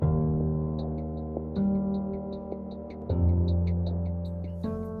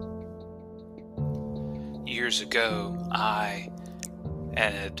years ago, I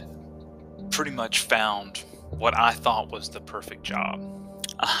had pretty much found what I thought was the perfect job.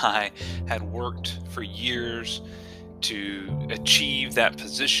 I had worked for years to achieve that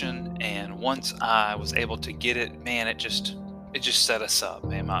position, and once I was able to get it, man, it just set us up.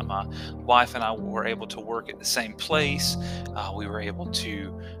 Man, my wife and I were able to work at the same place. We were able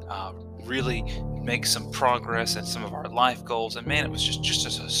to really make some progress in some of our life goals, and man, it was just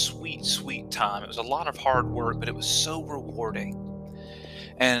a sweet, sweet time. It was a lot of hard work, but it was so rewarding.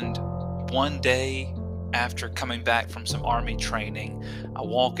 And one day, after coming back from some army training, I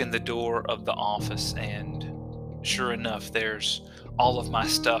walk in the door of the office, and sure enough, there's all of my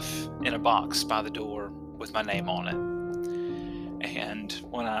stuff in a box by the door with my name on it. And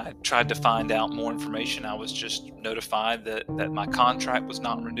when I tried to find out more information, I was just notified that my contract was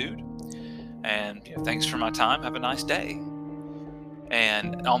not renewed. And thanks for my time. Have a nice day.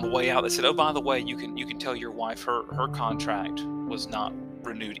 And on the way out, they said, "Oh, by the way, you can tell your wife her contract was not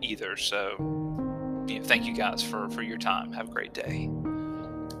renewed either. So thank you guys for your time. Have a great day."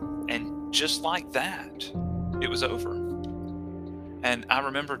 And just like that, it was over. And I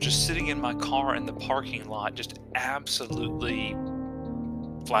remember just sitting in my car in the parking lot, just absolutely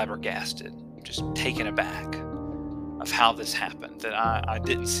flabbergasted, just taken aback of how this happened. That I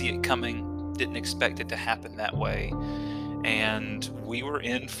didn't see it coming, didn't expect it to happen that way. And we were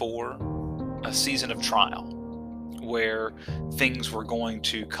in for a season of trial where things were going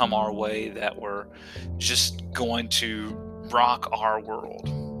to come our way that were just going to rock our world,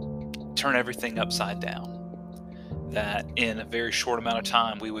 turn everything upside down. That in a very short amount of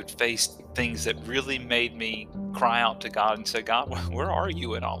time, we would face things that really made me cry out to God and say, "God, where are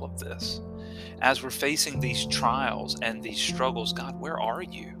you in all of this?" As we're facing these trials and these struggles, God, where are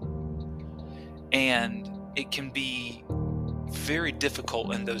you? And it can be very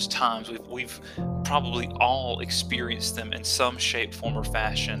difficult in those times. We've probably all experienced them in some shape, form, or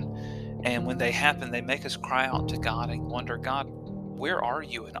fashion. And when they happen, they make us cry out to God and wonder, "God, where are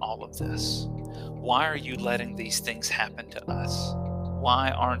you in all of this? Why are you letting these things happen to us?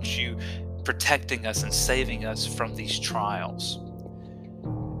 Why aren't you protecting us and saving us from these trials?"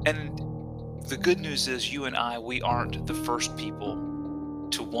 And the good news is you and I, we aren't the first people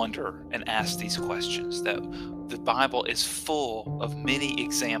to wonder and ask these questions. That the Bible is full of many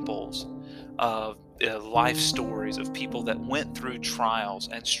examples of life stories of people that went through trials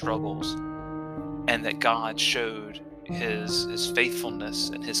and struggles, and that God showed his faithfulness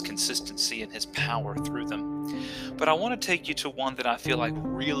and his consistency and his power through them. But I want to take you to one that I feel like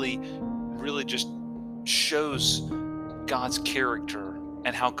really just shows God's character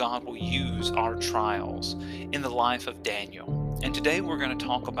and how God will use our trials in the life of Daniel. And today we're going to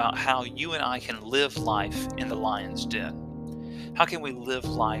talk about how you and I can live life in the lion's den. How can we live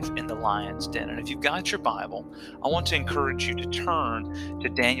life in the lion's den? And if you've got your Bible, I want to encourage you to turn to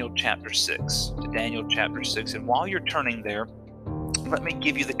Daniel chapter 6. To Daniel chapter 6. And while you're turning there, let me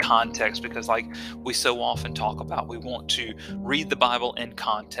give you the context, because like we so often talk about, we want to read the Bible in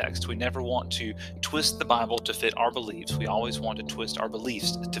context. We never want to twist the Bible to fit our beliefs. We always want to twist our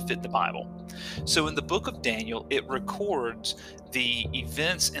beliefs to fit the Bible. So in the book of Daniel, it records the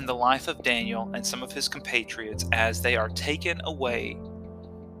events in the life of Daniel and some of his compatriots as they are taken away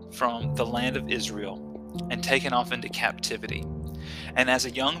from the land of Israel and taken off into captivity. And as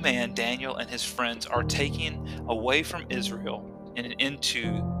a young man, Daniel and his friends are taken away from Israel and into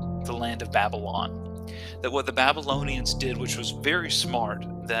the land of Babylon. That what the Babylonians did, which was very smart,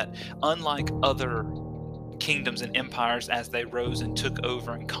 that unlike other kingdoms and empires as they rose and took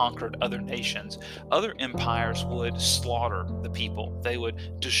over and conquered other nations, other empires would slaughter the people. They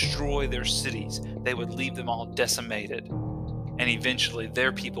would destroy their cities. They would leave them all decimated. And eventually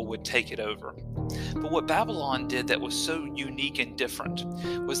their people would take it over. But what Babylon did that was so unique and different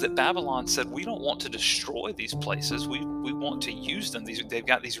was that Babylon said, "We don't want to destroy these places. We want to use them. They've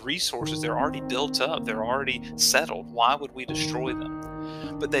got these resources. They're already built up. They're already settled. Why would we destroy them?"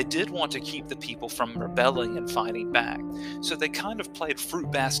 But they did want to keep the people from rebelling and fighting back. So they kind of played fruit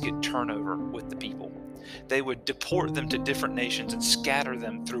basket turnover with the people. They would deport them to different nations and scatter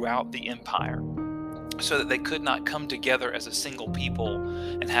them throughout the empire, so that they could not come together as a single people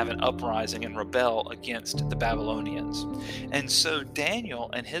and have an uprising and rebel against the Babylonians. And so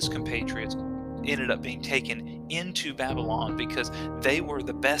Daniel and his compatriots ended up being taken into Babylon because they were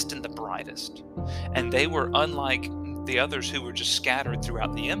the best and the brightest. And they were unlike the others who were just scattered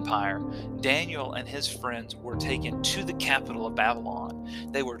throughout the empire. Daniel and his friends were taken to the capital of Babylon.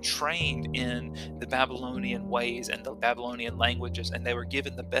 They were trained in the Babylonian ways and the Babylonian languages, and they were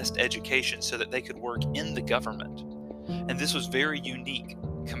given the best education so that they could work in the government. And this was very unique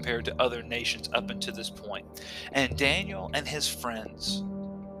compared to other nations up until this point. And Daniel and his friends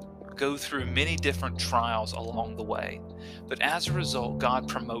go through many different trials along the way. But as a result, God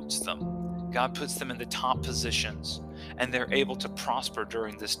promotes them. God puts them in the top positions, and they're able to prosper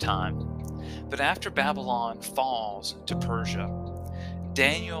during this time. But after Babylon falls to Persia,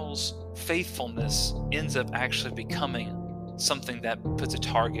 Daniel's faithfulness ends up actually becoming something that puts a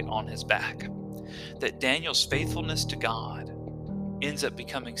target on his back. That Daniel's faithfulness to God ends up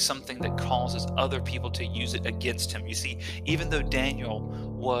becoming something that causes other people to use it against him. You see, even though Daniel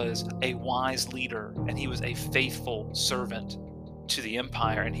was a wise leader and he was a faithful servant to the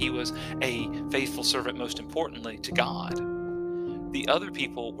empire, and he was a faithful servant, most importantly, to God, the other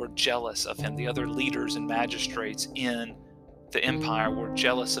people were jealous of him. The other leaders and magistrates in the empire were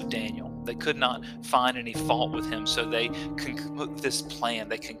jealous of Daniel. They could not find any fault with him, so they concoct this plan.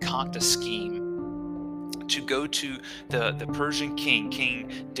 They concoct a scheme to go to the Persian king,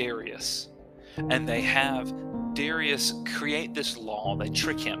 King Darius, and they have Darius create this law. They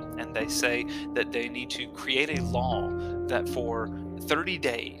trick him, and they say that they need to create a law that for 30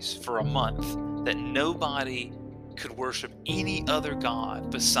 days, for a month, that nobody could worship any other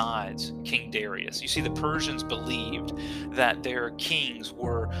god besides King Darius. You see, the Persians believed that their kings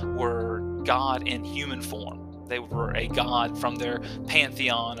were God in human form. They were a god from their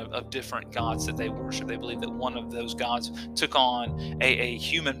pantheon of different gods that they worship. They believed that one of those gods took on a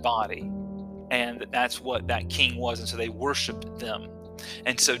human body, and that's what that king was, and so they worshiped them.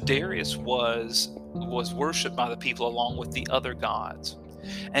 And so Darius was worshipped by the people along with the other gods.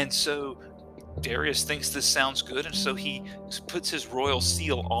 And so Darius thinks this sounds good, and so he puts his royal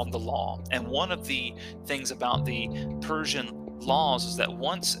seal on the law. And one of the things about the Persian laws is that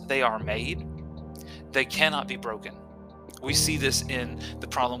once they are made, they cannot be broken. We see this in the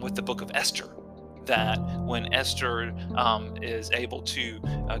problem with the book of Esther, that when Esther is able to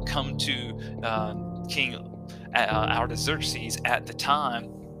come to King Artaxerxes at the time,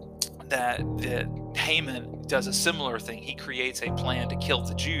 that Haman does a similar thing. He creates a plan to kill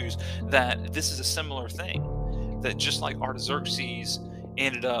the Jews. That this is a similar thing. That just like Artaxerxes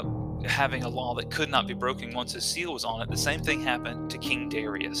ended up having a law that could not be broken once his seal was on it, the same thing happened to King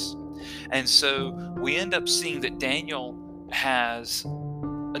Darius. And so we end up seeing that Daniel has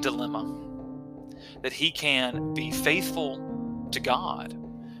a dilemma. That he can be faithful to God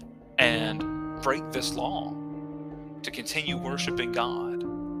and break this law to continue worshiping God.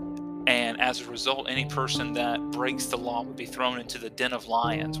 And as a result, any person that breaks the law would be thrown into the den of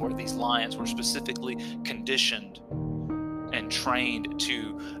lions, where these lions were specifically conditioned and trained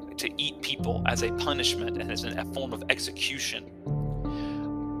to eat people as a punishment and as a form of execution.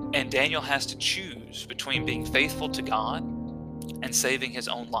 And Daniel has to choose between being faithful to God and saving his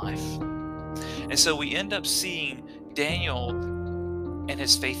own life. And so we end up seeing Daniel and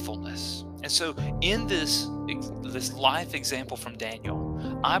his faithfulness. And so in this life example from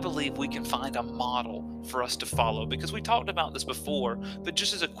Daniel, I believe we can find a model for us to follow, because we talked about this before, but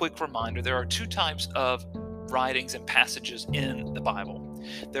just as a quick reminder, there are two types of writings and passages in the Bible.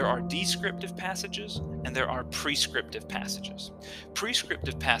 There are descriptive passages and there are prescriptive passages.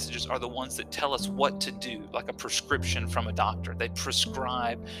 Prescriptive passages are the ones that tell us what to do, like a prescription from a doctor. They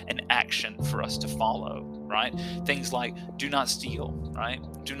prescribe an action for us to follow, right? Things like do not steal, right?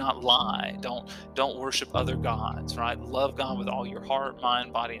 Do not lie. Don't worship other gods, right? Love God with all your heart,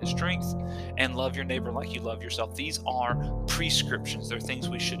 mind, body, and strength, and love your neighbor like you love yourself. These are prescriptions. They're things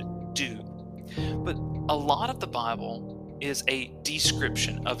we should do. But a lot of the Bible is a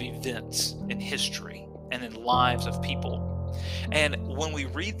description of events in history and in lives of people. And when we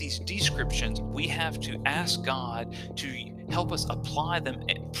read these descriptions, we have to ask God to help us apply them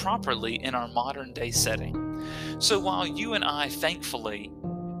properly in our modern day setting. So while you and I, thankfully,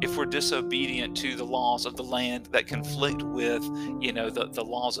 if we're disobedient to the laws of the land that conflict with, the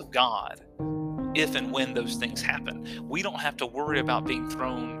laws of God, if and when those things happen, we don't have to worry about being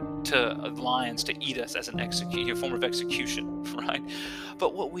thrown to lions to eat us as a form of execution, right?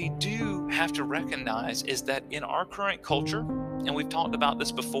 But what we do have to recognize is that in our current culture, and we've talked about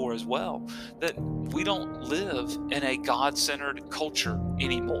this before as well, that we don't live in a God-centered culture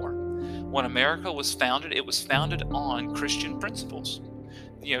anymore. When America was founded, it was founded on Christian principles.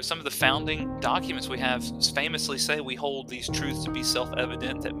 Some of the founding documents we have famously say we hold these truths to be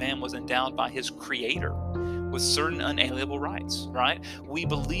self-evident, that man was endowed by his creator with certain unalienable rights, right? We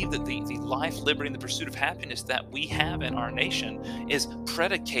believe that the life, liberty, and the pursuit of happiness that we have in our nation is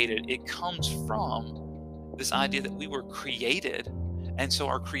predicated. It comes from this idea that we were created, and so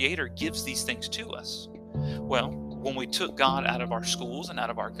our creator gives these things to us. Well, when we took God out of our schools and out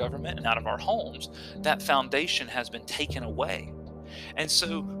of our government and out of our homes, that foundation has been taken away. And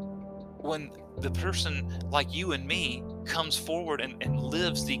so when the person like you and me comes forward and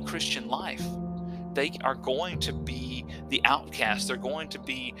lives the Christian life, they are going to be the outcast. They're going to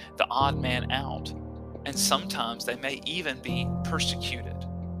be the odd man out. And sometimes they may even be persecuted.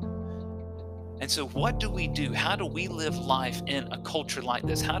 And so what do we do? How do we live life in a culture like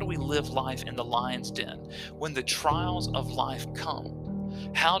this? How do we live life in the lion's den? When the trials of life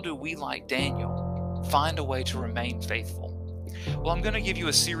come, how do we, like Daniel, find a way to remain faithful? Well, I'm going to give you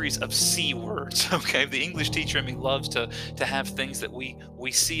a series of C words, okay? The English teacher in me loves to have things that we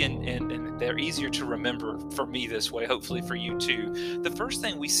see and they're easier to remember for me this way, hopefully for you too. The first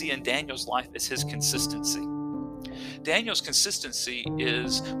thing we see in Daniel's life is his consistency. Daniel's consistency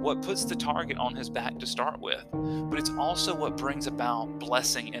is what puts the target on his back to start with, but it's also what brings about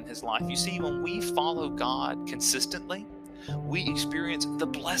blessing in his life. You see, when we follow God consistently, we experience the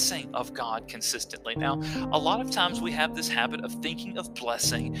blessing of God consistently. Now, a lot of times we have this habit of thinking of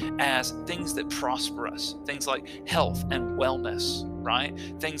blessing as things that prosper us, things like health and wellness, right?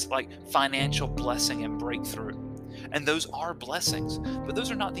 Things like financial blessing and breakthrough. And those are blessings, but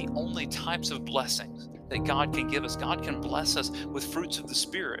those are not the only types of blessings that God can give us. God can bless us with fruits of the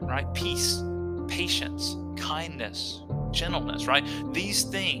Spirit, right? Peace, patience, kindness, gentleness, right? These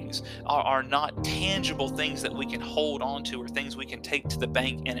things are not tangible things that we can hold on to or things we can take to the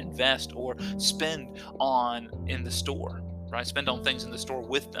bank and invest or spend on in the store, right? Spend on things in the store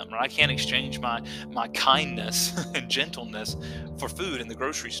with them, right? I can't exchange my kindness and gentleness for food in the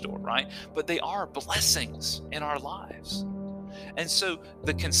grocery store, right? But they are blessings in our lives. And so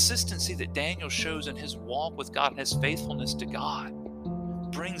the consistency that Daniel shows in his walk with God and his faithfulness to God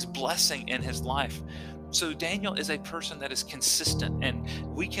brings blessing in his life. So Daniel is a person that is consistent, and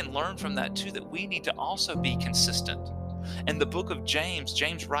we can learn from that too, that we need to also be consistent. In the book of James,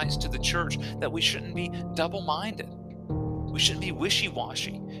 James writes to the church that we shouldn't be double-minded. We shouldn't be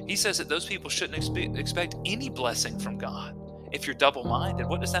wishy-washy. He says that those people shouldn't expect any blessing from God. If you're double-minded,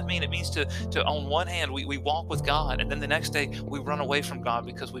 what does that mean? It means to on one hand, we walk with God, and then the next day we run away from God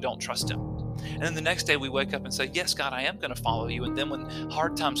because we don't trust Him. And then the next day we wake up and say, yes, God, I am going to follow you. And then when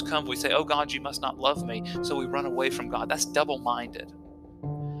hard times come, we say, oh, God, you must not love me. So we run away from God. That's double-minded.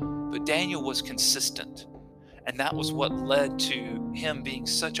 But Daniel was consistent. And that was what led to him being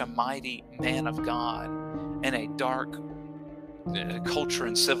such a mighty man of God in a dark culture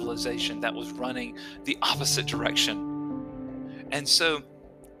and civilization that was running the opposite direction. And so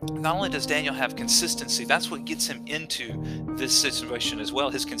not only does Daniel have consistency, that's what gets him into this situation as well.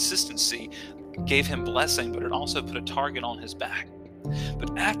 His consistency gave him blessing, but it also put a target on his back.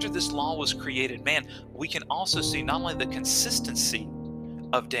 But after this law was created, man, we can also see not only the consistency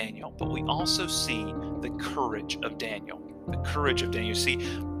of Daniel, but we also see the courage of Daniel. The courage of Daniel. See,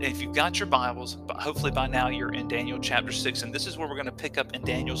 if you've got your Bibles, but hopefully by now you're in Daniel chapter 6, and this is where we're going to pick up in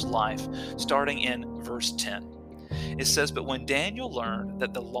Daniel's life, starting in verse 10. It says, but when Daniel learned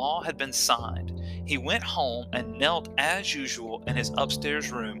that the law had been signed, he went home and knelt as usual in his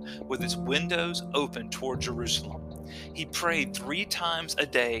upstairs room with its windows open toward Jerusalem. He prayed 3 times a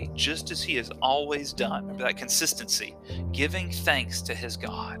day, just as he has always done. Remember that consistency, giving thanks to his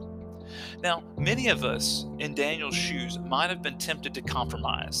God. Now, many of us in Daniel's shoes might have been tempted to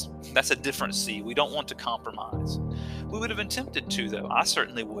compromise. That's a different C. We don't want to compromise. We would have been tempted to, though. I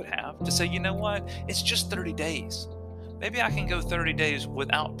certainly would have, to say, you know what? It's just 30 days. Maybe I can go 30 days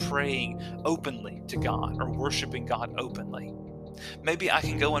without praying openly to God or worshiping God openly. Maybe I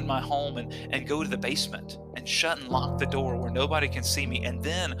can go in my home and go to the basement and shut and lock the door where nobody can see me, and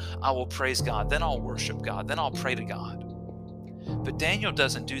then I will praise God. Then I'll worship God. Then I'll pray to God. But Daniel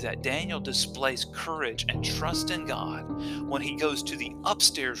doesn't do that. Daniel displays courage and trust in God when he goes to the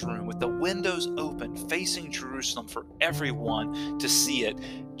upstairs room with the windows open facing Jerusalem for everyone to see it,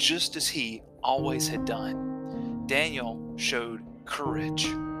 just as he always had done. Daniel showed courage.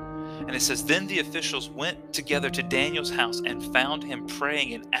 And it says, then the officials went together to Daniel's house and found him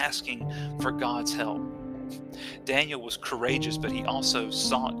praying and asking for God's help. Daniel was courageous, but he also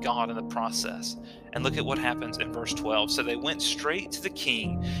sought God in the process. And look at what happens in verse 12. So they went straight to the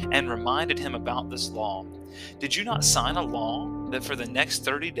king and reminded him about this law. Did you not sign a law that for the next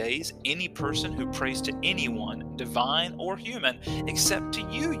 30 days, any person who prays to anyone, divine or human, except to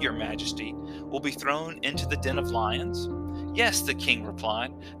you, your majesty, will be thrown into the den of lions? Yes, the king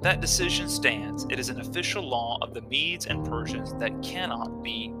replied, that decision stands. It is an official law of the Medes and Persians that cannot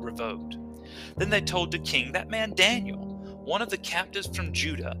be revoked. Then they told the king, that man Daniel, one of the captives from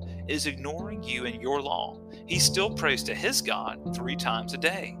Judah, is ignoring you and your law. He still prays to his God 3 times a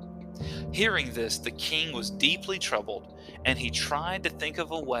day. Hearing this, the king was deeply troubled, and he tried to think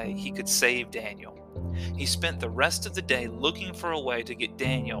of a way he could save Daniel. He spent the rest of the day looking for a way to get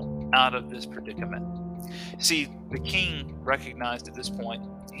Daniel out of this predicament. See, the king recognized at this point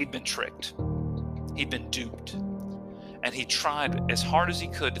he'd been tricked, he'd been duped, and he tried as hard as he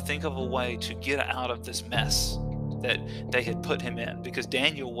could to think of a way to get out of this mess that they had put him in, because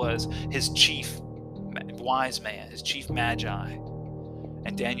Daniel was his chief wise man, his chief magi,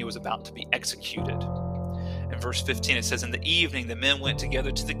 and Daniel was about to be executed. In verse 15 it says, "In the evening the men went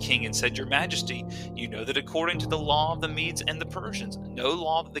together to the king and said, 'Your Majesty, you know that according to the law of the Medes and the Persians, no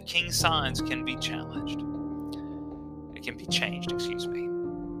law that the king signs can be challenged.'" It can be changed, excuse me.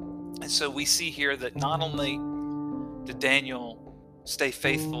 And so we see here that not only did Daniel stay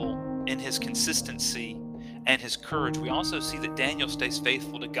faithful in his consistency and his courage, we also see that Daniel stays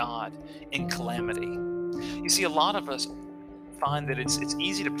faithful to God in calamity. You see, a lot of us find that it's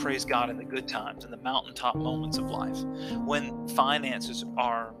easy to praise God in the good times, in the mountaintop moments of life, when finances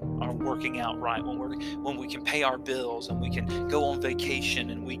are working out right, when we can pay our bills and we can go on vacation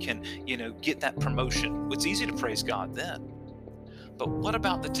and we can get that promotion. It's easy to praise God then. But what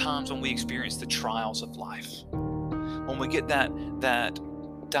about the times when we experience the trials of life? When we get that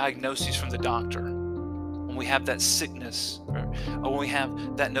diagnosis from the doctor, when we have that sickness, or when we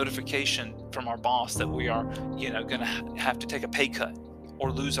have that notification from our boss that we are, going to have to take a pay cut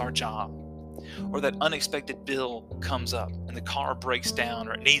or lose our job, or that unexpected bill comes up and the car breaks down,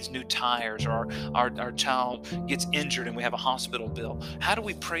 or it needs new tires, or our child gets injured and we have a hospital bill. How do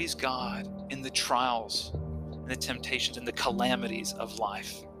we praise God in the trials and the temptations and the calamities of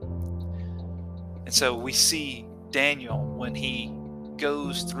life? And so we see Daniel, when he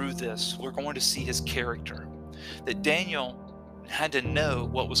goes through this, we're going to see his character. That Daniel had to know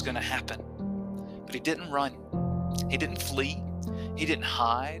what was going to happen, but he didn't run, he didn't flee, he didn't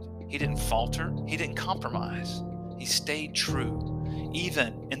hide, he didn't falter, he didn't compromise. He stayed true,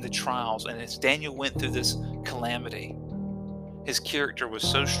 even in the trials. And as Daniel went through this calamity, his character was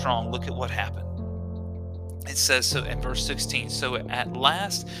so strong. Look at what happened. It says so in verse 16, "So at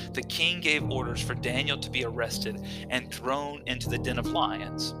last the king gave orders for Daniel to be arrested and thrown into the den of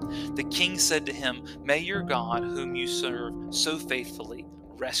lions. The king said to him, 'May your God, whom you serve so faithfully,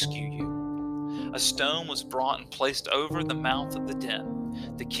 rescue you.' A stone was brought and placed over the mouth of the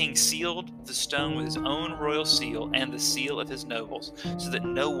den. The king sealed the stone with his own royal seal and the seal of his nobles, so that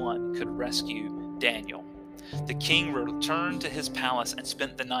no one could rescue Daniel. The king returned to his palace and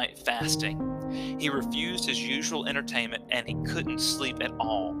spent the night fasting. He refused his usual entertainment, and he couldn't sleep at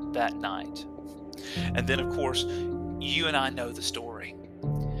all that night." And then, of course, you and I know the story.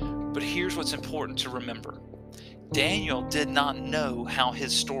 But here's what's important to remember. Daniel did not know how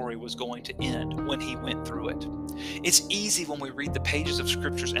his story was going to end when he went through it. It's easy when we read the pages of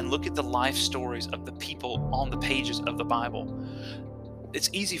scriptures and look at the life stories of the people on the pages of the Bible. It's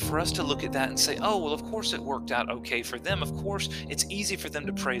easy for us to look at that and say, oh, well, of course it worked out okay for them. Of course, it's easy for them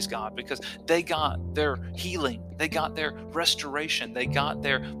to praise God because they got their healing, they got their restoration, they got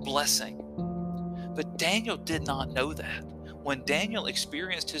their blessing. But Daniel did not know that. When Daniel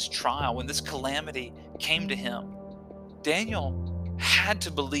experienced his trial, when this calamity came to him, Daniel had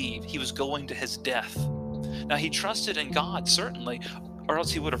to believe he was going to his death. Now, he trusted in God, certainly, or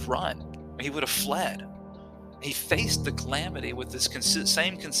else he would have run, or he would have fled. He faced the calamity with this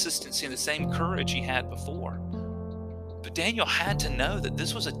same consistency and the same courage he had before. But Daniel had to know that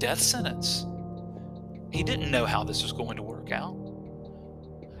this was a death sentence. He didn't know how this was going to work out.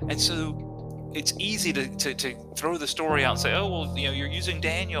 And so it's easy to throw the story out and say, oh, well, you're using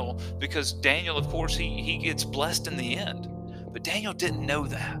Daniel because Daniel, of course, he gets blessed in the end. But Daniel didn't know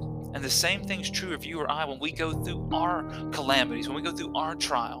that. And the same thing's true of you or I when we go through our calamities, when we go through our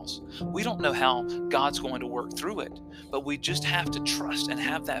trials. We don't know how God's going to work through it, but we just have to trust and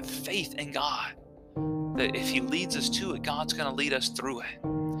have that faith in God that if He leads us to it, God's going to lead us through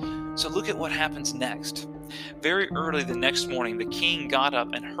it. So look at what happens next. Very early the next morning, the king got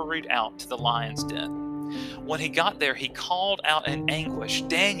up and hurried out to the lion's den. When he got there, he called out in anguish,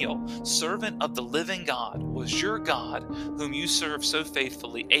 "Daniel, servant of the living God, was your God, whom you serve so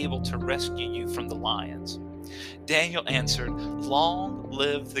faithfully, able to rescue you from the lions?" Daniel answered, "Long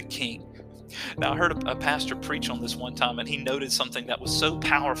live the king." Now, I heard a pastor preach on this one time, and he noted something that was so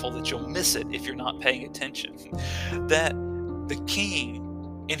powerful that you'll miss it if you're not paying attention. That the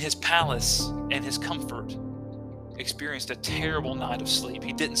king, in his palace and his comfort, experienced a terrible night of sleep.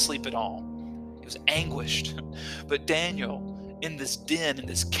 He didn't sleep at all. He was anguished. But Daniel, in this den, in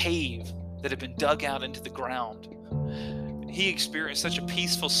this cave that had been dug out into the ground, He experienced such a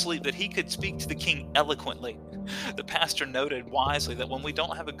peaceful sleep that he could speak to the king eloquently. The pastor noted wisely that when we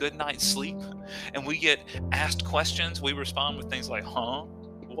don't have a good night's sleep and we get asked questions, we respond with things like, huh?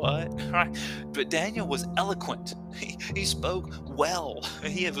 What? Right? But Daniel was eloquent. He spoke well.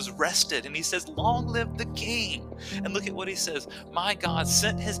 He was rested. And he says, long live the king. And look at what he says. My God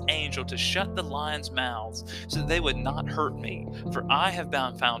sent his angel to shut the lions' mouths so that they would not hurt me. For I have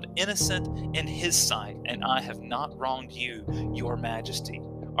been found innocent in his sight, and I have not wronged you, your majesty.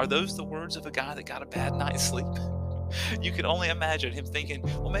 Are those the words of a guy that got a bad night's sleep? You could only imagine him thinking,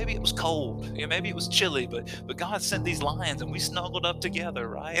 well, maybe it was cold, maybe it was chilly, but God sent these lions and we snuggled up together,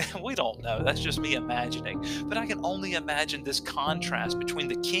 right? We don't know. That's just me imagining. But I can only imagine this contrast between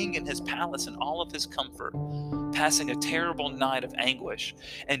the king and his palace and all of his comfort, passing a terrible night of anguish,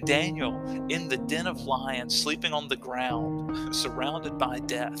 and Daniel in the den of lions, sleeping on the ground, surrounded by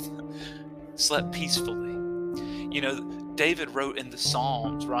death, slept peacefully. David wrote in the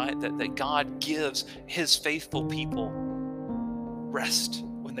Psalms, right, that God gives his faithful people rest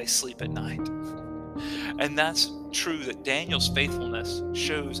when they sleep at night. And that's true, that Daniel's faithfulness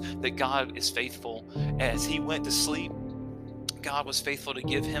shows that God is faithful. As he went to sleep, God was faithful to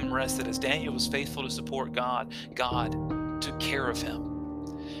give him rest. That as Daniel was faithful to support God, God took care of him.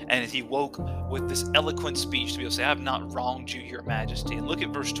 And he woke with this eloquent speech to be able to say, I have not wronged you, your majesty. And look at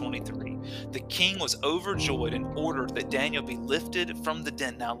verse 23. The king was overjoyed and ordered that Daniel be lifted from the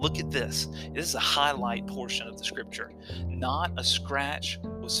den. Now look at this. This is a highlight portion of the scripture. Not a scratch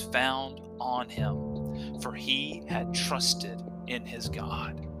was found on him, for he had trusted in his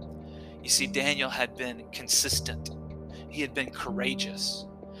God. You see, Daniel had been consistent. He had been courageous.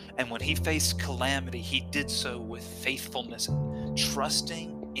 And when he faced calamity, he did so with faithfulness,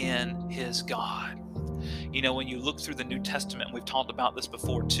 trusting in his God. When you look through the New Testament, and we've talked about this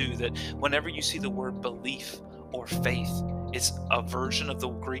before too, that whenever you see the word belief or faith, it's a version of the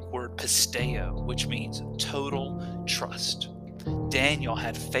Greek word pisteo, which means total trust. Daniel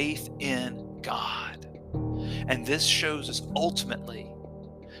had faith in God. And this shows us ultimately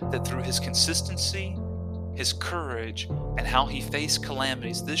that through his consistency, his courage, and how he faced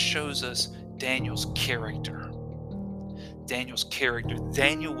calamities, this shows us Daniel's character.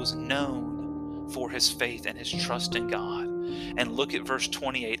 Daniel was known for his faith and his trust in God. And look at verse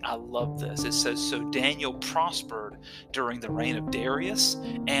 28. I love this. It says, so Daniel prospered during the reign of Darius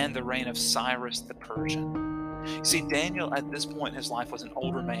and the reign of Cyrus the Persian. You see, Daniel at this point in his life was an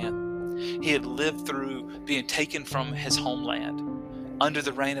older man. He had lived through being taken from his homeland under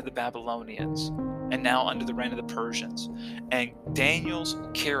the reign of the Babylonians and now under the reign of the Persians. And Daniel's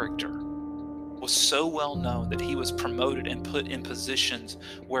character was so well known that he was promoted and put in positions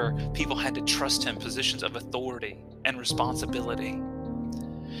where people had to trust him, positions of authority and responsibility.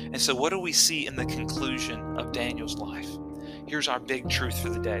 And so what do we see in the conclusion of Daniel's life? Here's our big truth for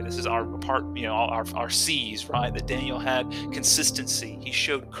the day. This is our part, our C's, right? That Daniel had consistency. He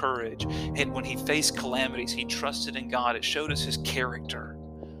showed courage. And when he faced calamities, he trusted in God. It showed us his character,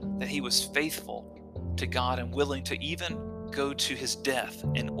 that he was faithful to God and willing to even go to his death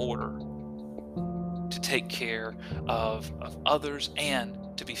in order to take care of others and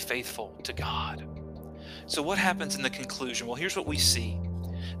to be faithful to God. So what happens in the conclusion? Well, here's what we see.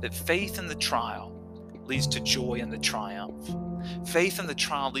 That faith in the trial leads to joy in the triumph. Faith in the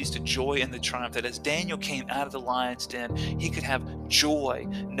trial leads to joy in the triumph. That as Daniel came out of the lion's den, he could have joy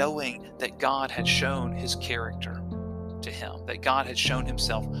knowing that God had shown his character to him, that God had shown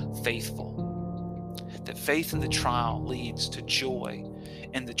himself faithful. That faith in the trial leads to joy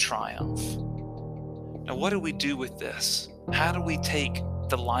in the triumph. Now, what do we do with this? How do we take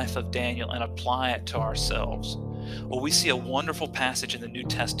the life of Daniel and apply it to ourselves? Well, we see a wonderful passage in the New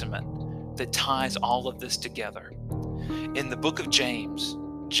Testament that ties all of this together. In the book of James,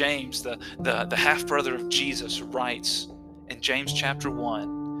 the half-brother of Jesus, writes in James chapter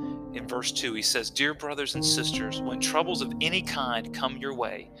 1, in verse 2, he says, Dear brothers and sisters, when troubles of any kind come your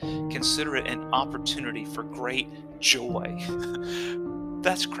way, consider it an opportunity for great joy.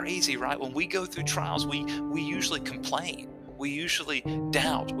 That's crazy, right? When we go through trials, we usually complain. We usually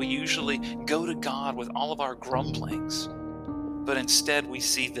doubt. We usually go to God with all of our grumblings. But instead, we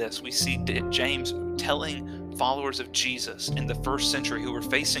see this. We see James telling followers of Jesus in the first century who were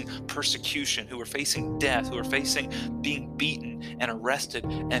facing persecution, who were facing death, who were facing being beaten and arrested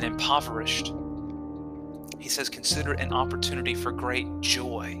and impoverished. He says, consider it an opportunity for great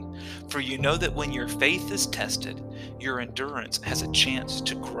joy. For you know that when your faith is tested, your endurance has a chance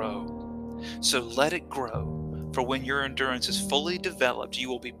to grow. So let it grow, for when your endurance is fully developed, you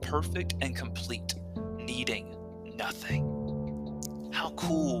will be perfect and complete, needing nothing. How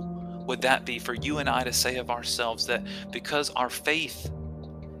cool would that be for you and I to say of ourselves that because our faith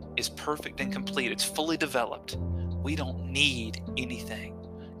is perfect and complete, it's fully developed, we don't need anything.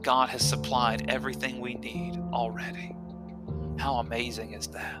 God has supplied everything we need already. How amazing is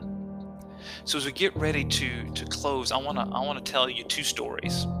that? So as we get ready to close, I want to tell you two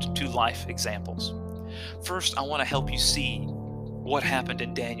stories, two life examples. First, I want to help you see what happened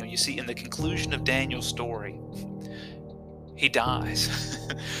in Daniel. You see, in the conclusion of Daniel's story, he dies,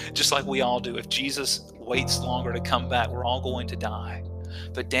 just like we all do. If Jesus waits longer to come back, we're all going to die.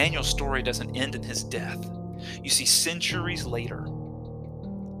 But Daniel's story doesn't end in his death. You see, centuries later,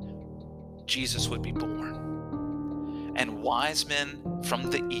 Jesus would be born, and wise men from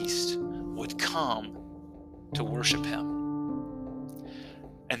the east would come to worship him.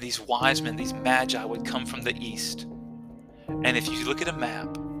 And these wise men, these magi, would come from the east. And if you look at a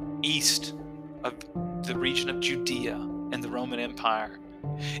map, east of the region of Judea in the Roman Empire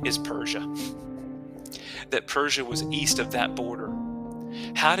is Persia. That Persia was east of that border.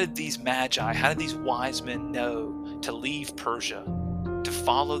 How did these magi, how did these wise men know to leave Persia, to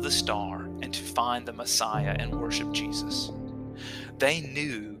follow the star, and to find the Messiah and worship Jesus? They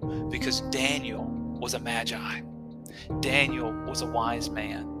knew because Daniel was a magi. Daniel was a wise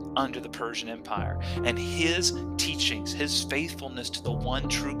man under the Persian Empire, and his teachings, his faithfulness to the one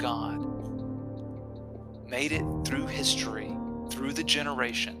true God made it through history, through the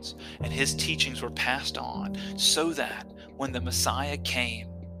generations, and his teachings were passed on so that when the Messiah came,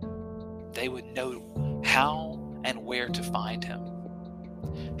 they would know how and where to find him.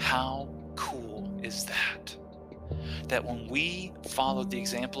 How cool is that? That when we followed the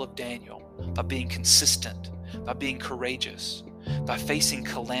example of Daniel by being consistent, by being courageous, by facing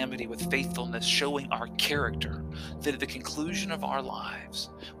calamity with faithfulness, showing our character, that at the conclusion of our lives,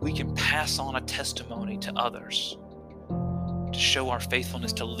 we can pass on a testimony to others, to show our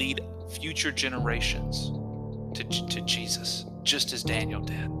faithfulness, to lead future generations to Jesus, just as Daniel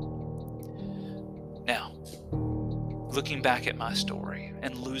did. Now, looking back at my story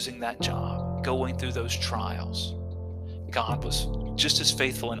and losing that job, going through those trials, God was just as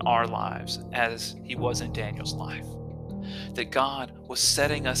faithful in our lives as he was in Daniel's life. That God was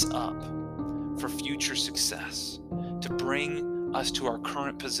setting us up for future success, to bring us to our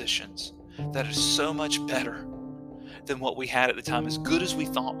current positions that are so much better than what we had at the time. As good as we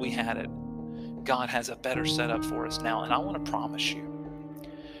thought we had it, God has a better setup for us now. And I want to promise you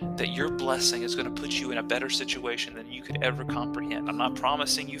that your blessing is going to put you in a better situation than you could ever comprehend. I'm not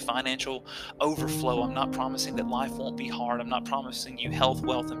promising you financial overflow. I'm not promising that life won't be hard. I'm not promising you health,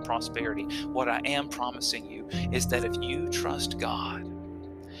 wealth, and prosperity. What I am promising you is that if you trust God,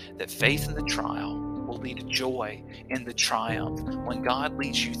 that faith in the trial will lead to joy in the triumph. When God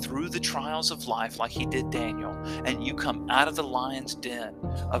leads you through the trials of life like he did Daniel, and you come out of the lion's den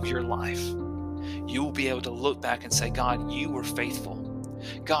of your life, you will be able to look back and say, God, you were faithful.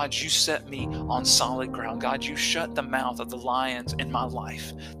 God, you set me on solid ground. God, you shut the mouth of the lions in my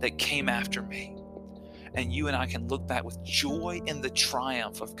life that came after me. And you and I can look back with joy in the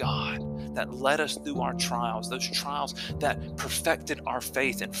triumph of God that led us through our trials, those trials that perfected our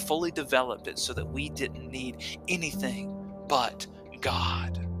faith and fully developed it so that we didn't need anything but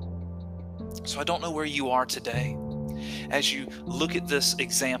God. So I don't know where you are today. As you look at this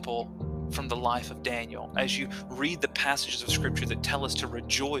example from the life of Daniel, as you read the passages of Scripture that tell us to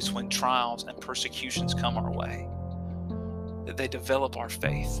rejoice when trials and persecutions come our way, that they develop our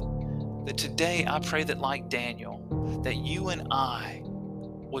faith, that today I pray that like Daniel, that you and I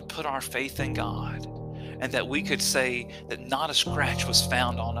would put our faith in God, and that we could say that not a scratch was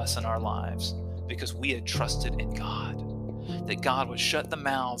found on us in our lives because we had trusted in God. That God would shut the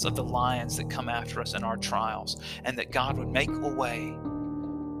mouths of the lions that come after us in our trials, and that God would make a way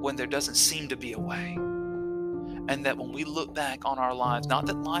when there doesn't seem to be a way. And that when we look back on our lives, not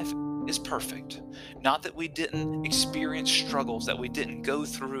that life is perfect, not that we didn't experience struggles, that we didn't go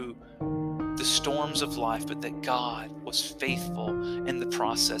through the storms of life, but that God was faithful in the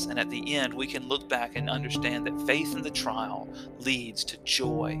process. And at the end, we can look back and understand that faith in the trial leads to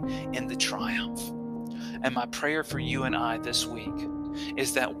joy in the triumph. And my prayer for you and I this week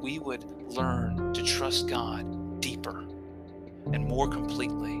is that we would learn to trust God deeper and more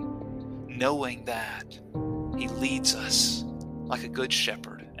completely, knowing that he leads us like a good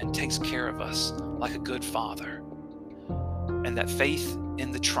shepherd and takes care of us like a good father, and that faith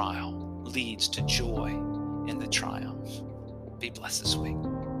in the trial leads to joy in the triumph. Be blessed this week.